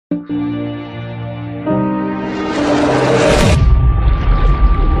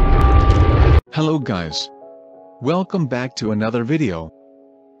Hello guys. Welcome back to another video.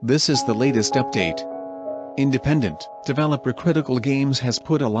 This is the latest update. Independent developer Critical Games has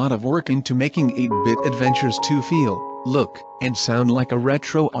put a lot of work into making 8-Bit Adventures 2 feel, look, and sound like a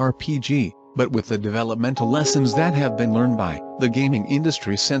retro RPG, but with the developmental lessons that have been learned by the gaming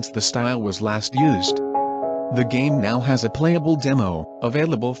industry since the style was last used. The game now has a playable demo,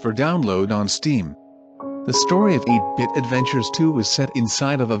 available for download on Steam. The story of 8-Bit Adventures 2 is set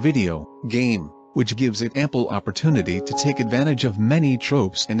inside of a video game, which gives it ample opportunity to take advantage of many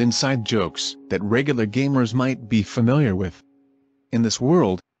tropes and inside jokes that regular gamers might be familiar with. In this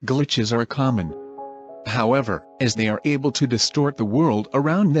world, glitches are common. However, as they are able to distort the world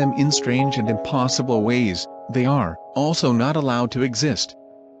around them in strange and impossible ways, they are also not allowed to exist.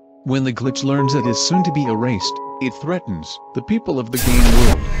 When the glitch learns it is soon to be erased, it threatens the people of the game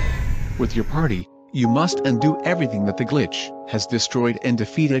world. With your party, you must undo everything that the glitch has destroyed and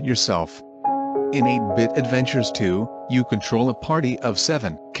defeat it yourself. In 8-Bit Adventures 2, you control a party of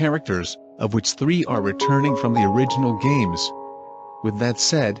 7 characters, of which 3 are returning from the original games. With that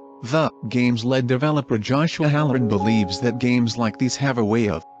said, the game's lead developer Joshua Halloran believes that games like these have a way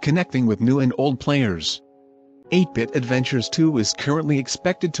of connecting with new and old players. 8-Bit Adventures 2 is currently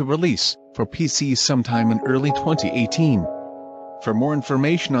expected to release for PC sometime in early 2018. For more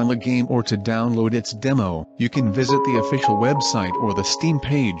information on the game or to download its demo, you can visit the official website or the Steam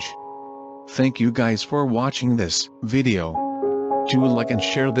page. Thank you guys for watching this video. Do like and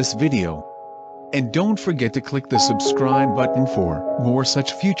share this video. And don't forget to click the subscribe button for more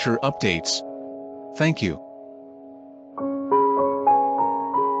such future updates. Thank you.